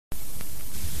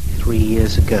33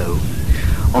 years ago,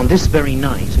 on this very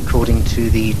night, according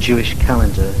to the Jewish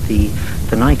calendar, the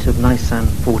night of Nisan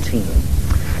 14,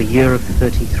 the year of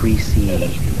 33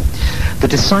 CE, the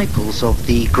disciples of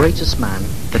the greatest man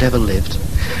that ever lived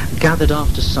gathered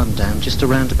after sundown, just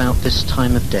around about this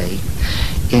time of day,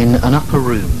 in an upper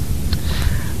room.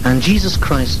 And Jesus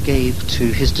Christ gave to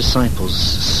his disciples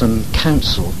some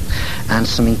counsel and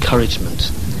some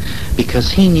encouragement,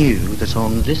 because he knew that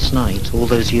on this night, all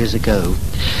those years ago,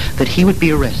 that he would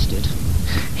be arrested,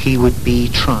 he would be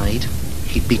tried,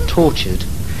 he'd be tortured,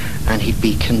 and he'd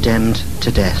be condemned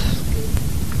to death.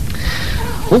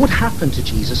 What would happen to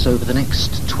Jesus over the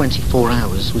next 24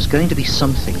 hours was going to be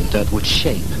something that would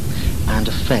shape and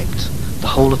affect the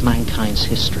whole of mankind's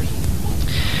history.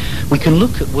 We can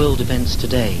look at world events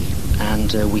today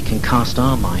and we can cast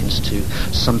our minds to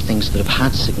some things that have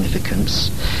had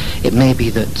significance. It may be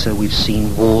that we've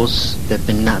seen wars, there have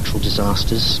been natural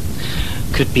disasters,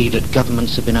 could be that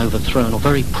governments have been overthrown, or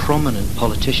very prominent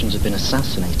politicians have been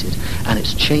assassinated, and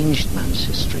it's changed man's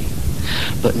history.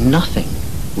 But nothing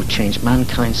would change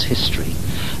mankind's history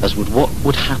as would what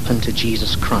would happen to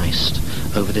Jesus Christ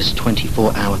over this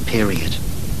 24-hour period.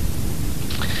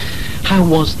 How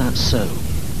was that so?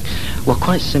 Well,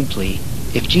 quite simply,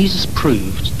 if Jesus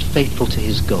proved faithful to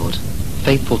his God,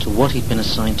 faithful to what he'd been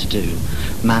assigned to do,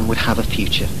 man would have a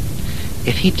future.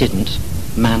 If he didn't,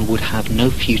 man would have no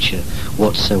future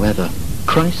whatsoever.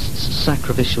 Christ's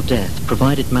sacrificial death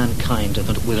provided mankind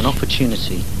with an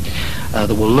opportunity that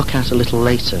we'll look at a little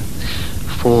later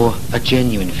for a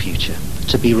genuine future,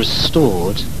 to be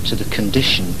restored to the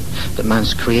condition that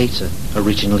man's creator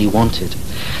originally wanted,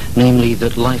 namely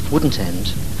that life wouldn't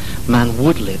end, man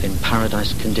would live in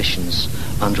paradise conditions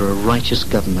under a righteous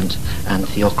government and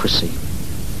theocracy.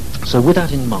 So with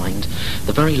that in mind,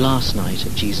 the very last night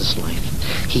of Jesus'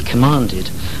 life, he commanded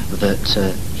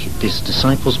that his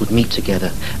disciples would meet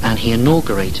together, and he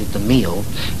inaugurated the meal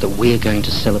that we're going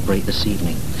to celebrate this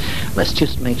evening. Let's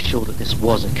just make sure that this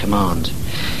was a command.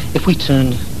 If we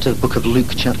turn to the book of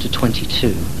Luke chapter 22,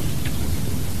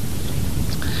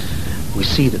 we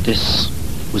see that this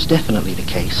was definitely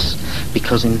the case,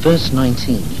 because in verse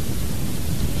 19,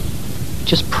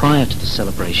 just prior to the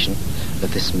celebration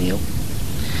of this meal,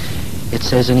 it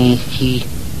says, and he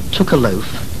took a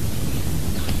loaf,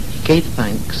 he gave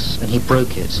thanks, and he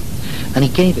broke it, and he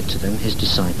gave it to them, his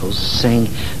disciples, saying,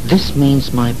 "This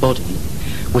means my body,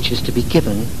 which is to be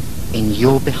given in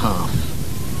your behalf.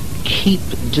 Keep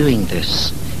doing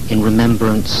this in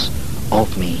remembrance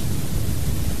of me."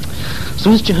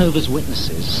 So as Jehovah's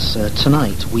Witnesses,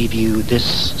 tonight we view this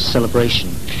celebration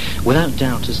without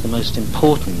doubt as the most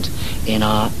important in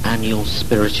our annual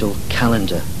spiritual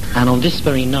calendar. And on this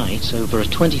very night, over a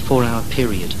 24-hour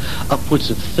period,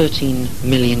 upwards of 13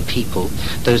 million people,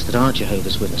 those that are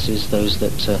Jehovah's Witnesses, those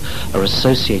that are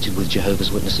associated with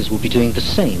Jehovah's Witnesses, will be doing the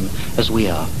same as we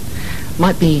are.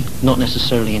 Might be not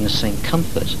necessarily in the same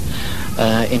comfort.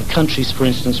 In countries, for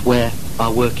instance, where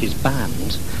our work is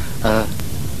banned,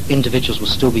 individuals will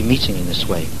still be meeting in this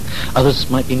way. Others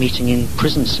might be meeting in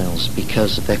prison cells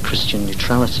because of their Christian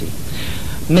neutrality.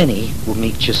 Many will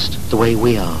meet just the way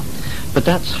we are. But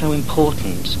that's how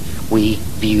important we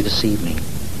view this evening.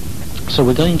 So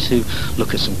we're going to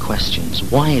look at some questions.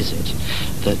 Why is it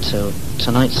that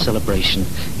tonight's celebration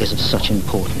is of such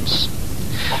importance?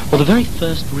 Well, the very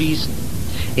first reason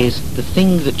is the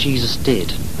thing that Jesus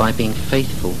did by being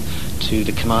faithful to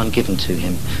the command given to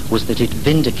him was that it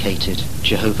vindicated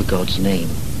Jehovah God's name.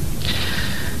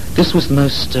 This was the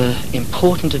most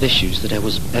important of issues that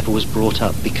ever was brought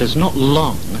up, because not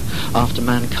long after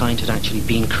mankind had actually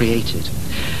been created,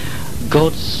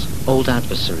 God's old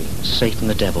adversary, Satan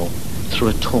the devil, threw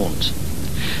a taunt.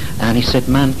 And he said,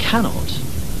 man cannot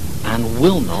and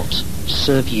will not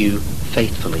serve you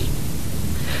faithfully.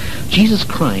 Jesus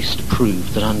Christ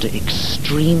proved that under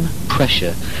extreme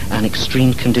pressure and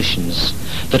extreme conditions,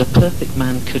 that a perfect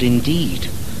man could indeed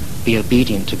be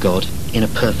obedient to God in a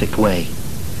perfect way.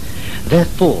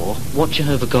 Therefore, what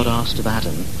Jehovah God asked of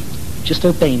Adam, just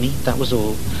obey me, that was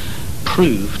all,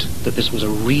 proved that this was a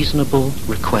reasonable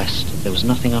request. There was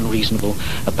nothing unreasonable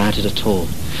about it at all.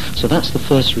 So that's the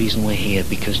first reason we're here,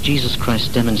 because Jesus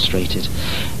Christ demonstrated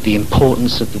the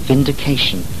importance of the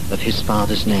vindication of his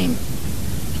Father's name.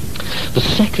 The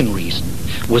second reason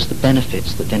was the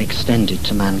benefits that then extended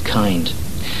to mankind.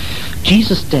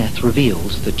 Jesus' death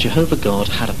revealed that Jehovah God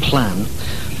had a plan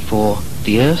for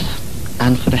the earth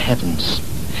and for the heavens.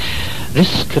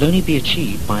 This could only be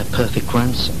achieved by a perfect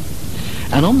ransom.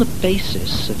 And on the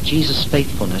basis of Jesus'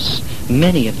 faithfulness,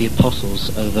 many of the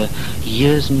apostles over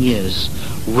years and years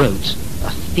wrote a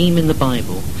theme in the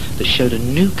Bible that showed a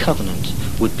new covenant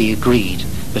would be agreed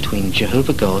between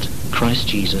Jehovah God, Christ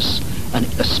Jesus, and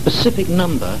a specific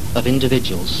number of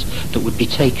individuals that would be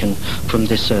taken from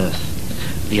this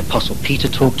earth. The Apostle Peter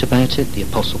talked about it, the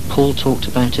Apostle Paul talked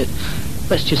about it.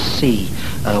 Let's just see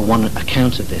one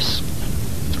account of this.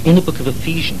 In the book of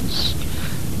Ephesians,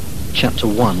 chapter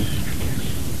 1,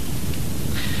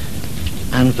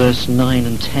 and verse 9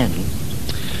 and 10,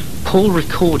 Paul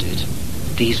recorded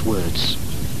these words.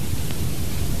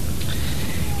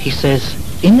 He says,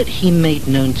 "In that he made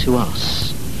known to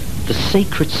us the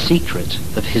sacred secret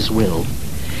of his will,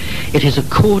 it is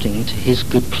according to his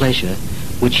good pleasure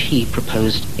which he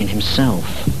proposed in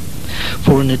himself,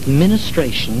 for an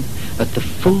administration at the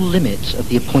full limit of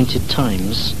the appointed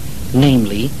times,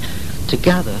 namely, to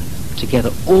gather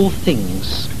together all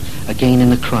things again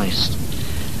in the Christ,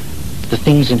 the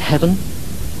things in heaven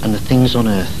and the things on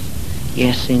earth,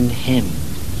 yes, in him."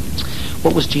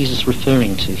 What was Jesus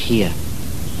referring to here?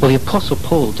 Well, the Apostle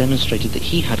Paul demonstrated that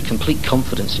he had complete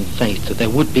confidence in faith that there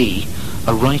would be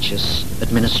a righteous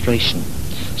administration.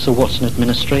 So what's an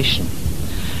administration?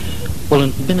 Well,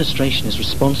 an administration is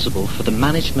responsible for the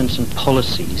management and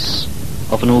policies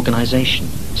of an organization.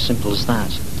 Simple as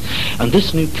that. And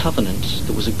this new covenant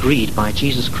that was agreed by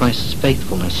Jesus Christ's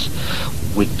faithfulness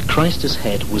with Christ as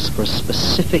head was for a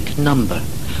specific number,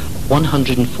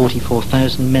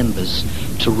 144,000 members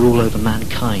to rule over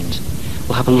mankind.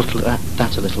 We'll have a look at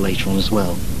that a little later on as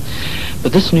well.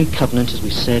 But this new covenant, as we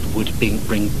said, would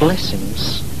bring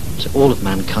blessings to all of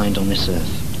mankind on this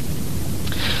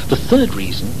earth. The third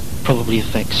reason probably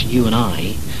affects you and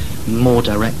I more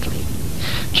directly.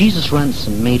 Jesus'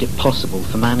 ransom made it possible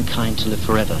for mankind to live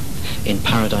forever in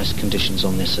paradise conditions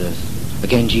on this earth.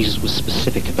 Again, Jesus was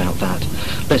specific about that.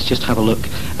 Let's just have a look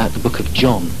at the book of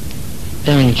John.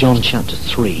 There in John chapter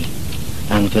 3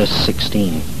 and verse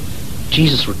 16.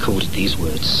 Jesus recorded these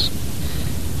words,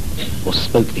 or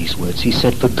spoke these words. He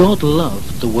said, "For God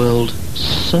loved the world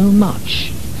so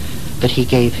much that he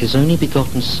gave his only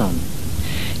begotten Son,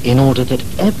 in order that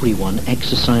everyone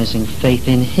exercising faith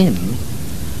in him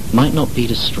might not be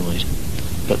destroyed,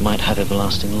 but might have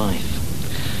everlasting life."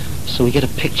 So we get a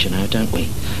picture now, don't we,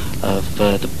 of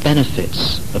the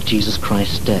benefits of Jesus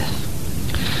Christ's death.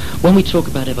 When we talk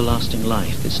about everlasting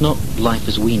life, it's not life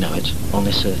as we know it on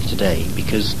this earth today,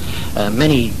 because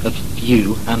many of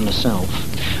you and myself,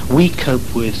 we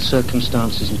cope with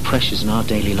circumstances and pressures in our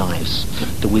daily lives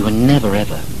that we were never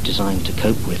ever designed to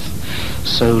cope with.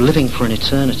 So living for an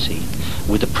eternity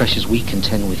with the pressures we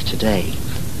contend with today,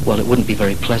 well, it wouldn't be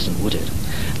very pleasant, would it?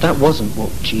 That wasn't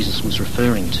what Jesus was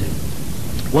referring to.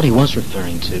 What he was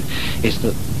referring to is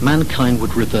that mankind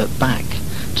would revert back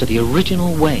to the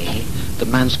original way that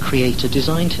man's creator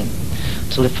designed him,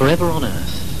 to live forever on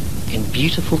earth in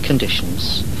beautiful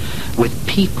conditions with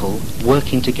people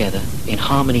working together in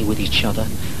harmony with each other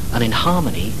and in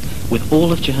harmony with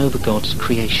all of Jehovah God's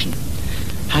creation.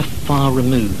 How far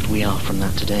removed we are from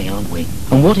that today, aren't we?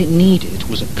 And what it needed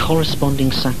was a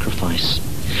corresponding sacrifice.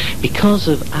 Because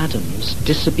of Adam's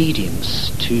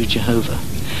disobedience to Jehovah,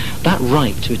 that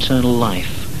right to eternal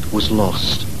life was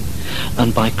lost.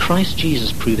 And by Christ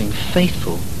Jesus proving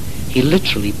faithful, he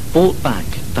literally bought back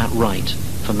that right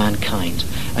for mankind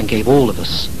and gave all of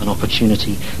us an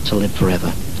opportunity to live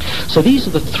forever. So these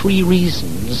are the three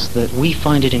reasons that we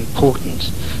find it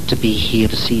important to be here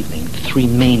this evening, the three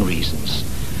main reasons.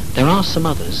 There are some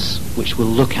others which we'll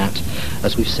look at,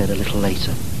 as we've said, a little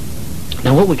later.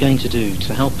 Now what we're going to do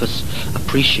to help us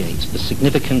appreciate the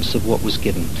significance of what was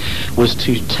given was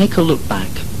to take a look back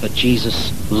at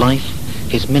Jesus' life,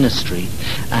 his ministry,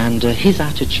 and his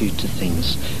attitude to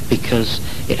things, because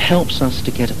it helps us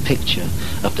to get a picture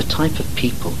of the type of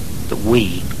people that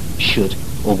we should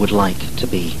or would like to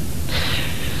be.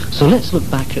 So let's look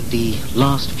back at the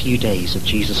last few days of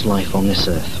Jesus' life on this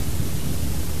earth.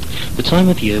 The time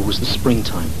of year was the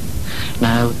springtime.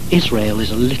 Now, Israel is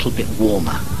a little bit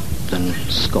warmer than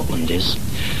Scotland is,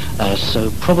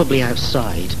 so probably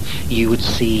outside you would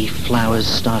see flowers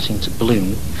starting to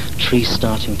bloom, trees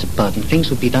starting to bud, and things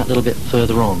would be that little bit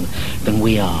further on than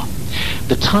we are.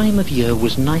 The time of year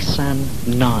was Nisan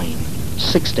 9,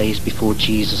 6 days before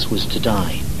Jesus was to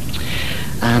die.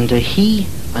 And he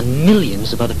and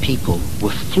millions of other people were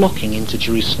flocking into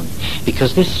Jerusalem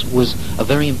because this was a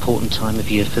very important time of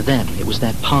year for them. It was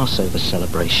their Passover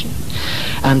celebration.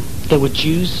 And there were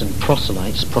Jews and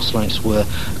proselytes. Proselytes were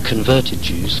converted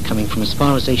Jews coming from as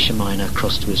far as Asia Minor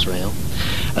across to Israel.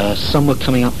 Some were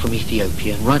coming up from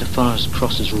Ethiopia, and right as far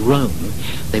across as Rome,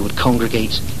 they would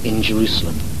congregate in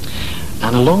Jerusalem.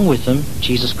 And along with them,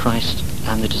 Jesus Christ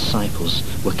and the disciples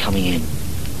were coming in.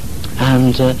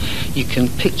 And you can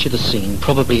picture the scene.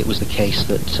 Probably it was the case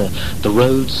that the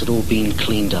roads had all been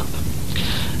cleaned up.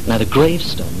 Now the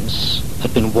gravestones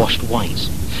had been washed white,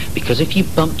 because if you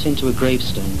bumped into a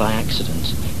gravestone by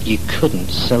accident, you couldn't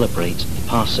celebrate the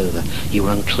Passover. You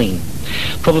were unclean.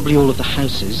 Probably all of the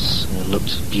houses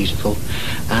looked beautiful,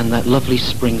 and that lovely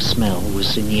spring smell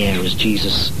was in the air as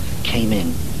Jesus came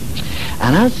in.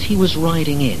 And as he was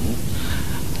riding in,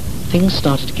 things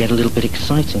started to get a little bit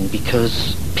exciting,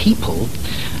 because people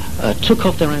took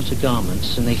off their outer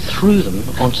garments and they threw them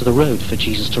onto the road for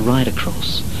Jesus to ride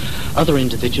across. Other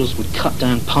individuals would cut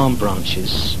down palm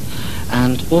branches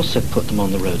and also put them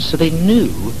on the road. So they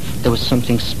knew there was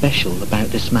something special about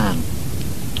this man.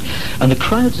 And the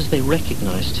crowds, as they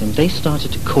recognized him, they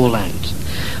started to call out,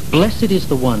 "Blessed is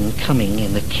the one coming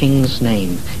in the King's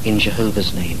name, in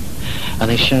Jehovah's name." And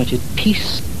they shouted,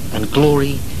 "Peace and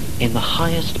glory in the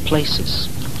highest places."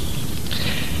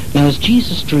 Now, as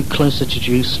Jesus drew closer to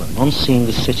Jerusalem, on seeing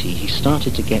the city, he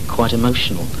started to get quite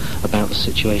emotional about the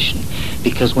situation,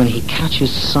 because when he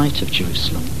catches sight of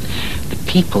Jerusalem, the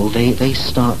people, they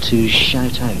start to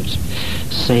shout out,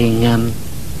 saying,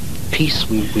 "Peace,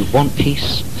 we want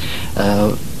peace,"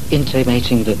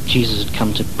 intimating that Jesus had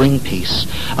come to bring peace.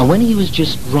 And when he was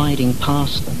just riding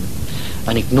past them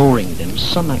and ignoring them,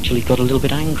 some actually got a little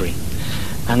bit angry.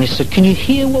 And they said, "Can you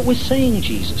hear what we're saying,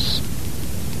 Jesus?"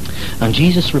 And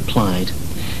Jesus replied,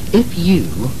 "If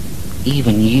you,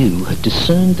 even you, had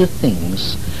discerned the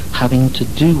things having to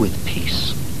do with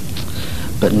peace,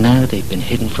 but now they've been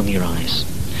hidden from your eyes."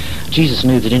 Jesus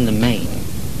knew that in the main,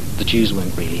 the Jews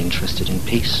weren't really interested in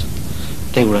peace.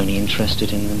 They were only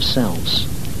interested in themselves.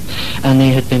 And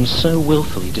they had been so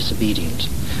willfully disobedient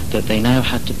that they now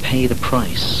had to pay the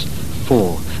price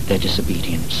for their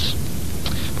disobedience.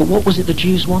 But what was it the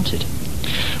Jews wanted?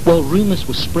 Well, rumors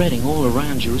were spreading all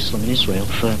around Jerusalem and Israel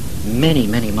for many,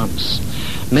 many months.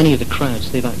 Many of the crowds,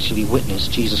 they've actually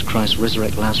witnessed Jesus Christ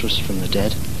resurrect Lazarus from the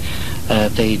dead.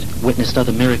 They'd witnessed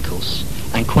other miracles,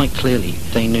 and quite clearly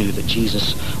they knew that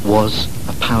Jesus was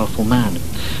a powerful man.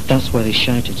 That's why they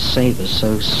shouted, "Save us,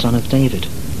 O Son of David."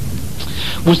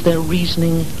 Was their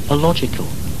reasoning illogical?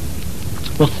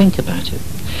 Well, think about it.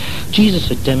 Jesus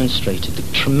had demonstrated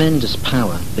the tremendous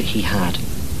power that he had.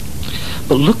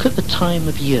 But look at the time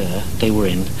of year they were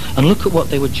in, and look at what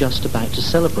they were just about to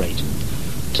celebrate.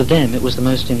 To them, it was the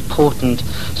most important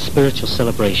spiritual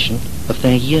celebration of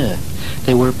their year.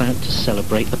 They were about to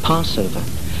celebrate the Passover.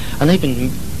 And they've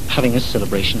been having a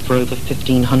celebration for over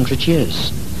 1,500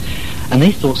 years. And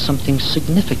they thought something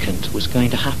significant was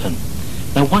going to happen.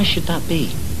 Now, why should that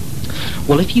be?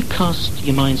 Well, if you cast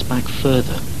your minds back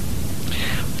further,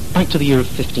 back to the year of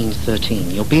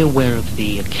 1513, you'll be aware of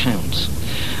the account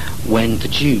when the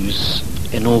Jews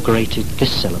inaugurated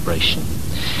this celebration.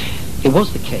 It was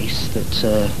the case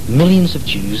that millions of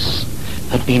Jews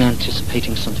had been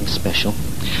anticipating something special.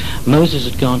 Moses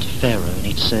had gone to Pharaoh and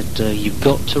he'd said, "You've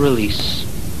got to release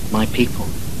my people."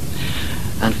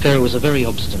 And Pharaoh was a very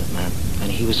obstinate man,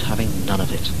 and he was having none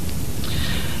of it.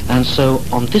 And so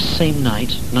on this same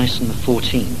night, nice on the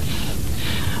 14th,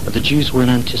 the Jews were in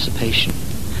anticipation.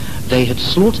 They had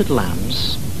slaughtered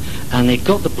lambs, and they'd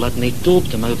got the blood and they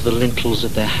daubed them over the lintels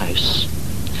of their house.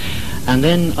 And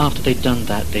then after they'd done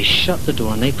that, they shut the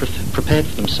door and they prepared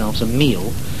for themselves a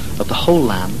meal of the whole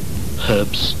lamb,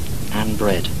 herbs, and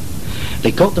bread.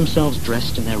 They got themselves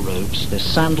dressed in their robes, their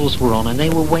sandals were on, and they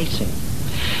were waiting.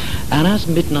 And as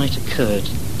midnight occurred,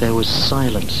 there was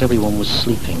silence. Everyone was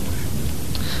sleeping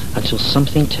until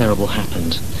something terrible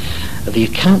happened. The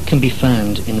account can be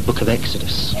found in the book of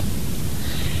Exodus.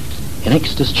 In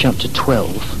Exodus chapter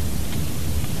 12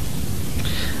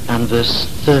 and verse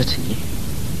 30,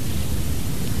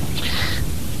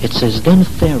 it says, "Then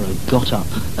Pharaoh got up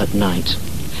at night,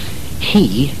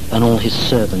 he and all his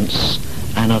servants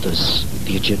and others,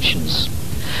 the Egyptians.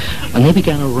 And they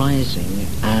began arising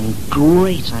and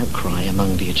great outcry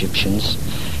among the Egyptians,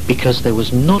 because there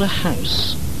was not a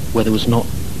house where there was not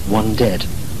one dead.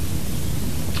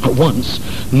 At once,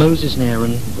 Moses and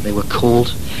Aaron, they were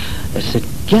called, they said,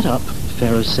 'Get up,'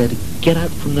 Pharaoh said, 'get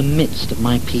out from the midst of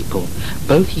my people,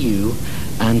 both you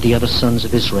and the other sons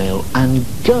of Israel, and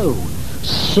go,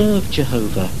 serve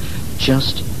Jehovah,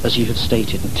 just as you have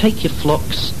stated. And take your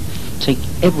flocks, take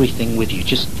everything with you,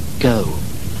 just go.'"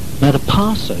 Now the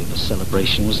Passover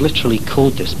celebration was literally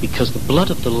called this because the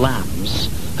blood of the lambs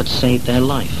had saved their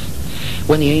life.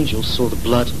 When the angel saw the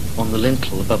blood on the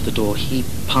lintel above the door, he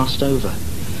passed over,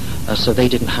 so they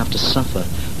didn't have to suffer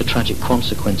the tragic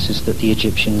consequences that the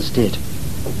Egyptians did.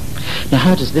 Now,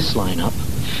 how does this line up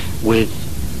with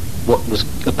what was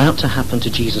about to happen to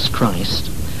Jesus Christ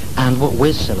and what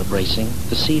we're celebrating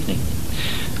this evening?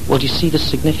 Well, do you see the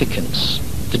significance?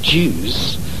 The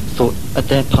Jews thought at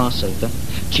their Passover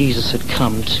Jesus had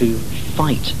come to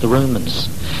fight the Romans,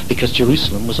 because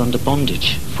Jerusalem was under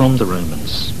bondage from the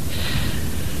Romans.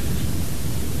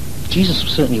 Jesus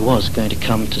certainly was going to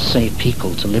come to save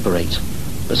people, to liberate,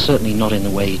 but certainly not in the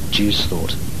way Jews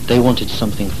thought. They wanted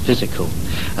something physical,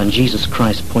 and Jesus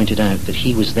Christ pointed out that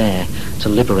he was there to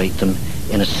liberate them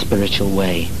in a spiritual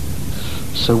way.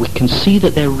 So we can see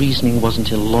that their reasoning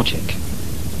wasn't illogic,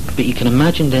 but you can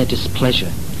imagine their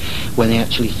displeasure when they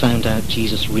actually found out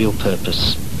Jesus' real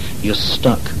purpose. You're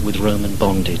stuck with Roman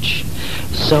bondage.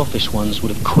 The selfish ones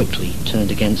would have quickly turned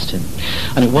against him.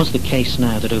 And it was the case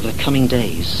now that over the coming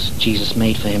days, Jesus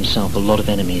made for himself a lot of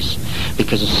enemies,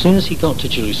 because as soon as he got to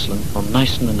Jerusalem on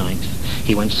Nisan the 9th,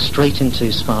 he went straight into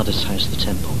his father's house, the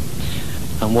temple.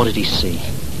 And what did he see?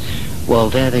 Well,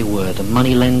 there they were, the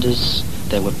money lenders.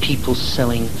 There were people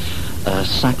selling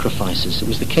sacrifices. It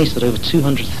was the case that over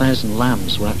 200,000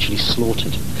 lambs were actually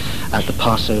slaughtered at the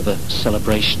Passover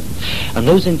celebration. And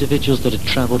those individuals that had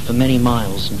travelled for many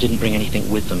miles and didn't bring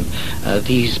anything with them,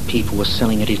 these people were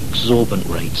selling at exorbitant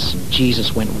rates. And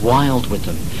Jesus went wild with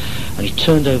them, and he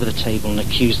turned over the table and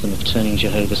accused them of turning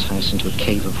Jehovah's house into a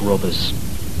cave of robbers.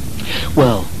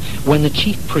 Well, when the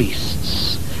chief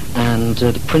priests and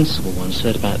the principal ones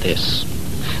heard about this,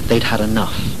 they'd had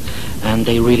enough, and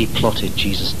they really plotted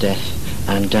Jesus' death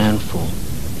and downfall.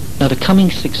 Now, the coming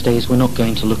 6 days we're not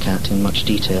going to look at in much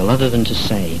detail, other than to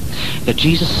say that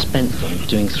Jesus spent them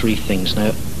doing three things.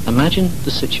 Now, imagine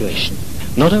the situation.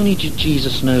 Not only did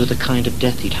Jesus know the kind of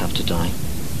death he'd have to die,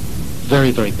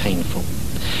 very, very painful,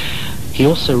 he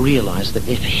also realized that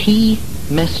if he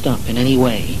messed up in any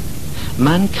way,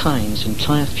 mankind's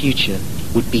entire future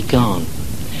would be gone.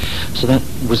 So that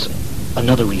was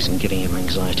another reason giving him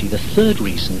anxiety. The third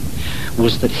reason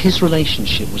was that his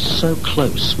relationship was so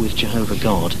close with Jehovah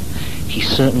God, he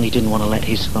certainly didn't want to let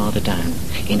his father down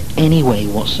in any way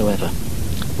whatsoever.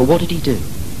 But what did he do?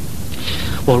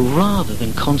 Well, rather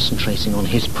than concentrating on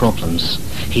his problems,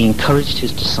 he encouraged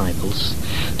his disciples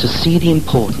to see the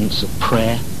importance of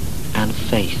prayer and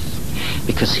faith,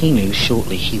 because he knew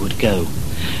shortly he would go,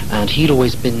 and he'd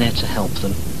always been there to help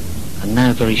them, and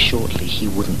now very shortly he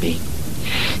wouldn't be.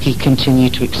 He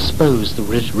continued to expose the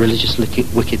religious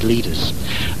wicked leaders.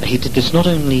 He did this not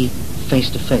only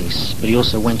face-to-face, but he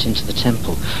also went into the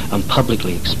temple and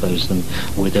publicly exposed them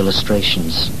with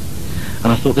illustrations.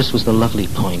 And I thought this was the lovely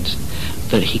point,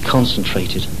 that he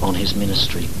concentrated on his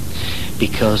ministry,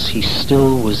 because he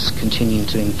still was continuing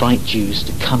to invite Jews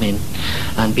to come in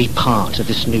and be part of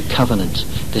this new covenant,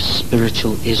 this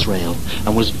spiritual Israel,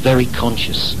 and was very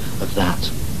conscious of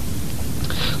that.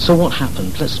 So what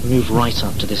happened? Let's move right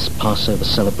up to this Passover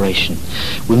celebration.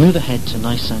 We move ahead to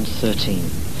Nisan 13.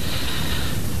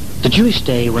 The Jewish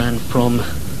day ran from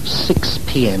 6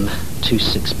 p.m. to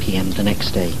 6 p.m. the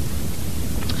next day.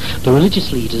 The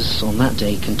religious leaders on that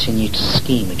day continued to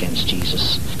scheme against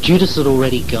Jesus. Judas had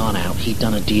already gone out. He'd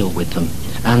done a deal with them.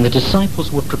 And the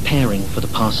disciples were preparing for the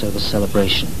Passover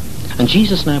celebration. And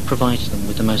Jesus now provides them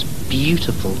with the most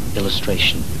beautiful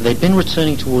illustration. They'd been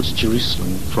returning towards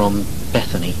Jerusalem from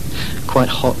Bethany, quite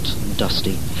hot and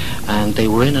dusty, and they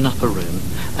were in an upper room,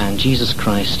 and Jesus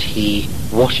Christ, he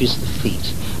washes the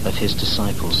feet of his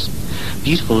disciples.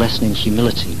 Beautiful lesson in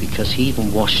humility, because he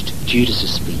even washed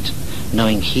Judas's feet,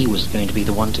 knowing he was going to be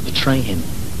the one to betray him.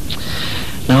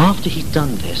 Now, after he'd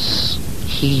done this,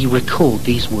 he recalled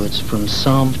these words from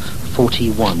Psalm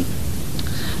 41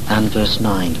 and verse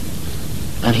 9.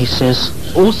 And he says,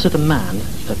 "Also the man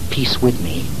at peace with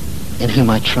me, in whom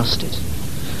I trusted,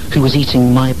 who was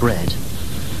eating my bread,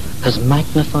 has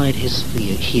magnified his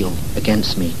heel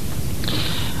against me."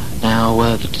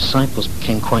 Now, the disciples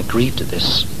became quite grieved at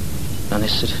this, and they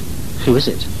said, "Who is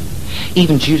it?"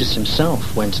 Even Judas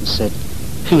himself went and said,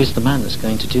 "Who is the man that's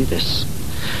going to do this?"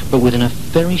 But within a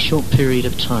very short period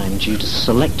of time, Judas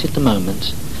selected the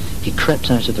moment, he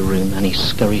crept out of the room, and he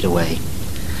scurried away.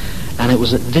 And it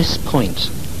was at this point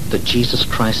that Jesus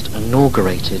Christ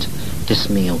inaugurated this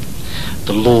meal,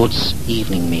 the Lord's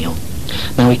evening meal.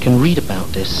 Now we can read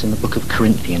about this in the book of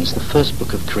Corinthians, the first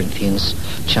book of Corinthians,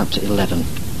 chapter 11.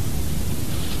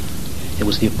 It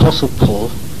was the Apostle Paul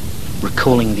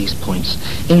recalling these points.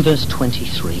 In verse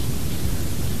 23,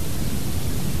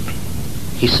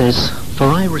 he says,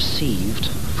 "For I received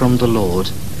from the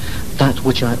Lord that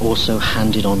which I also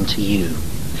handed on to you,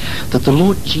 that the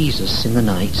Lord Jesus, in the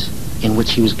night in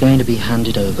which he was going to be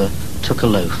handed over, took a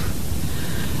loaf,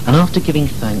 and after giving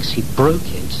thanks he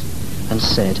broke it and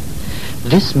said,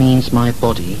 'This means my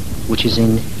body, which is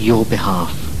in your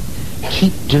behalf.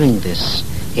 Keep doing this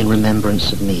in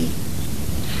remembrance of me.'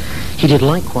 He did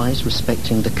likewise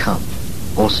respecting the cup,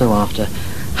 also after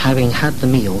having had the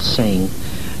meal, saying,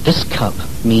 'This cup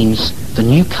means the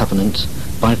new covenant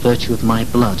by virtue of my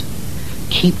blood.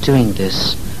 Keep doing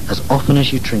this as often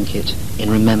as you drink it in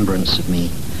remembrance of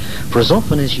me. For as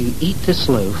often as you eat this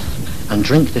loaf and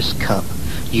drink this cup,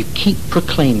 you keep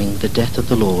proclaiming the death of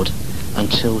the Lord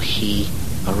until he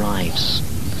arrives.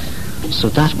 So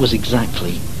that was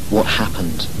exactly what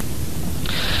happened.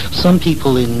 Some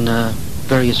people in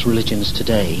various religions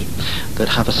today that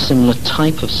have a similar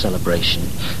type of celebration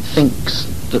thinks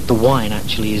that the wine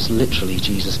actually is literally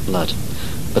Jesus' blood.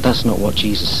 But that's not what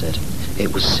Jesus said.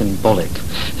 It was symbolic.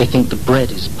 They think the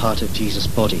bread is part of Jesus'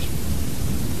 body.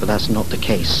 But that's not the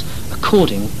case,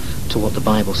 according to what the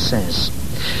Bible says.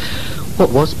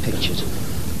 What was pictured?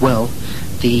 Well,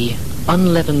 the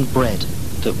unleavened bread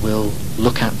that we'll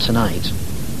look at tonight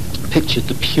pictured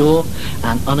the pure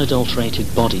and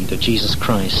unadulterated body that Jesus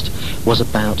Christ was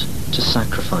about to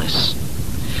sacrifice.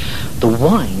 The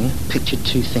wine pictured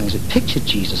two things. It pictured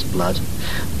Jesus' blood,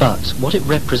 but what it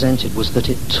represented was that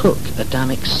it took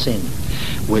Adamic sin,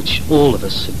 which all of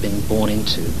us had been born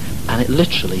into, and it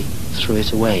literally threw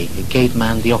it away. It gave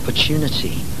man the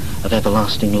opportunity of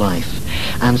everlasting life.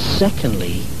 And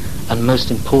secondly, and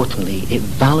most importantly, it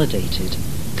validated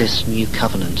this new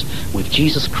covenant with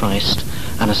Jesus Christ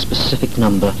and a specific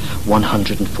number,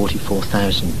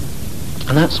 144,000.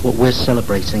 And that's what we're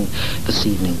celebrating this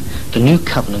evening, the new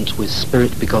covenant with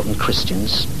Spirit-begotten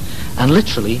Christians, and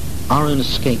literally our own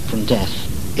escape from death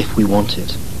if we want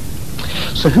it.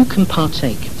 So who can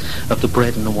partake of the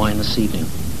bread and the wine this evening?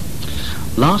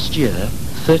 Last year,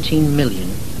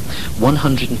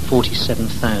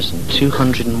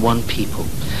 13,147,201 people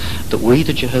that were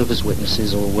either Jehovah's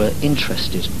Witnesses or were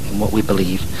interested in what we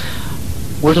believe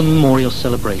were at a memorial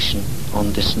celebration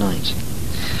on this night.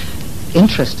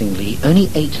 Interestingly, only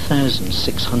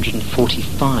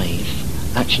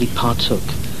 8,645 actually partook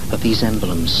of these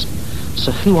emblems.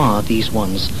 So who are these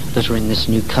ones that are in this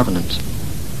new covenant?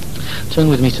 Turn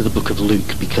with me to the book of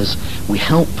Luke, because we're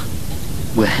helped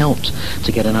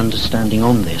to get an understanding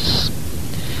on this.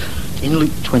 In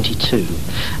Luke 22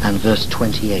 and verse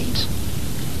 28,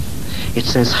 it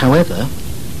says, "However,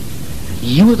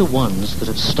 you are the ones that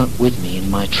have stuck with me in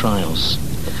my trials,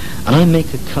 and I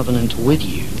make a covenant with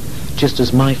you, just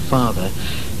as my Father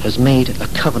has made a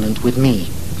covenant with me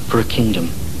for a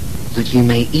kingdom, that you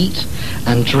may eat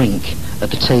and drink at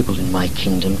the table in my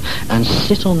kingdom, and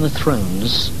sit on the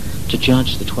thrones to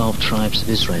judge the 12 tribes of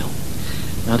Israel."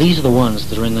 Now these are the ones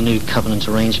that are in the new covenant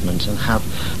arrangement and have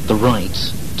the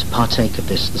right to partake of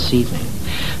this evening.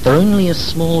 There are only a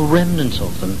small remnant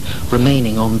of them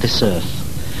remaining on this earth.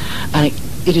 And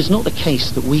it is not the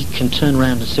case that we can turn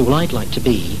around and say, well, I'd like to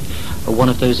be one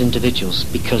of those individuals,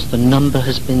 because the number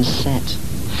has been set.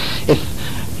 If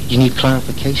you need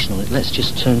clarification on it, let's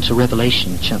just turn to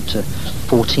Revelation chapter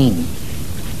 14.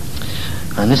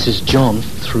 And this is John,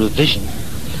 through a vision,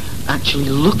 actually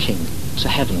looking to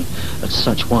heaven at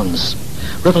such ones.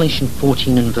 Revelation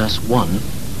 14 and verse 1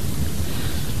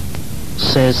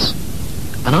 says,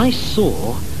 "And I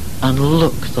saw and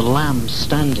look the Lamb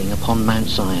standing upon Mount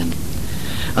Zion,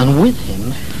 and with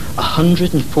him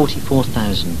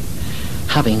 144,000,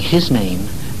 having his name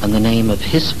and the name of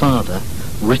his Father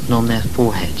written on their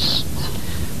foreheads."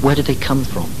 Where did they come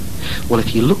from? Well,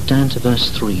 if you look down to verse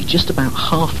 3, just about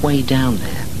halfway down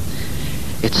there,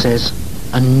 it says,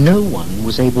 "And no one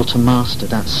was able to master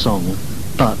that song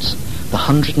but the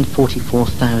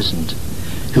 144,000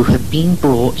 who have been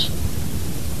brought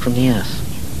from the earth."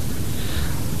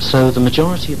 So the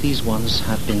majority of these ones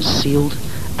have been sealed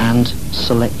and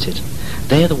selected.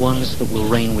 They are the ones that will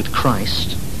reign with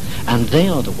Christ, and they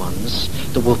are the ones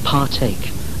that will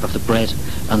partake of the bread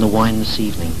and the wine this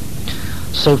evening.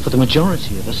 So for the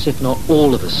majority of us, if not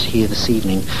all of us here this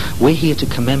evening, we're here to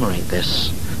commemorate this,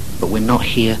 but we're not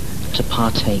here to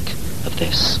partake of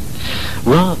this.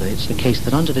 Rather, it's the case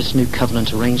that under this new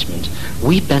covenant arrangement,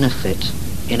 we benefit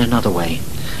in another way.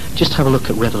 Just have a look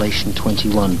at Revelation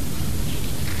 21.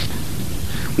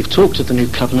 We've talked of the new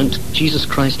covenant. Jesus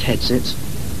Christ heads it.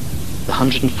 The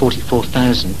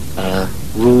 144,000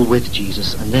 rule with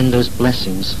Jesus, and then those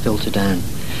blessings filter down.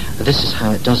 This is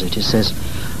how it does it. It says,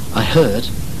 "I heard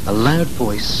a loud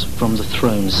voice from the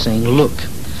throne saying, 'Look,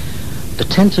 the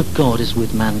tent of God is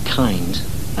with mankind,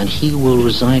 and he will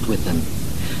reside with them,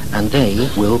 and they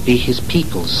will be his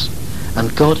peoples,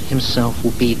 and God himself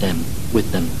will be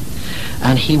with them.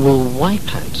 And he will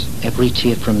wipe out every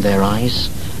tear from their eyes,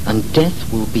 and death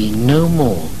will be no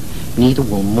more, neither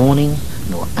will mourning,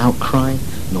 nor outcry,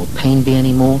 nor pain be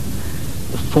any more.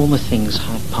 The former things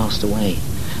have passed away.'"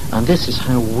 And this is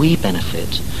how we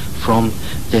benefit from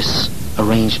this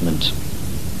arrangement.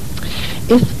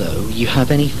 If, though, you have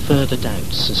any further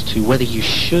doubts as to whether you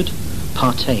should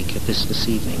partake of this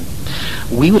evening,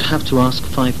 we would have to ask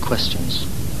 5 questions.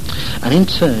 And in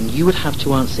turn, you would have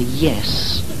to answer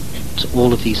yes to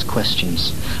all of these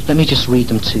questions. Let me just read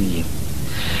them to you.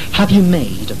 Have you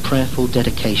made a prayerful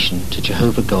dedication to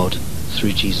Jehovah God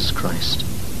through Jesus Christ?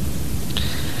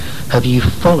 Have you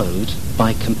followed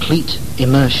by complete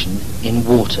immersion in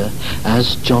water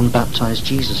as John baptized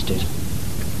Jesus did?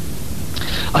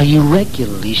 Are you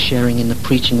regularly sharing in the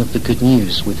preaching of the good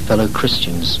news with fellow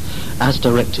Christians as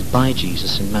directed by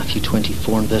Jesus in Matthew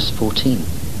 24 and verse 14?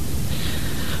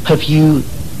 Have you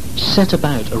set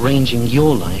about arranging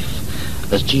your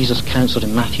life as Jesus counseled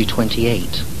in Matthew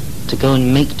 28 to go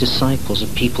and make disciples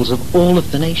of peoples of all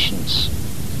of the nations?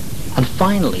 And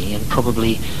finally, and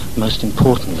probably most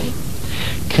importantly,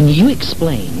 can you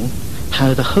explain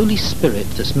how the Holy Spirit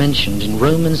that's mentioned in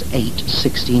Romans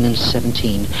 8:16 and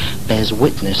 17 bears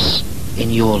witness in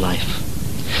your life?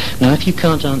 Now, if you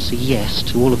can't answer yes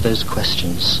to all of those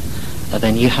questions,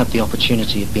 then you have the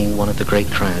opportunity of being one of the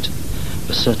great crowd,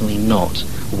 but certainly not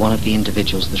one of the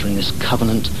individuals that are in this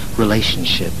covenant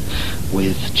relationship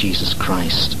with Jesus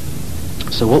Christ.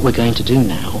 So what we're going to do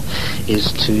now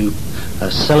is to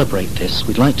celebrate this.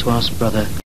 We'd like to ask Brother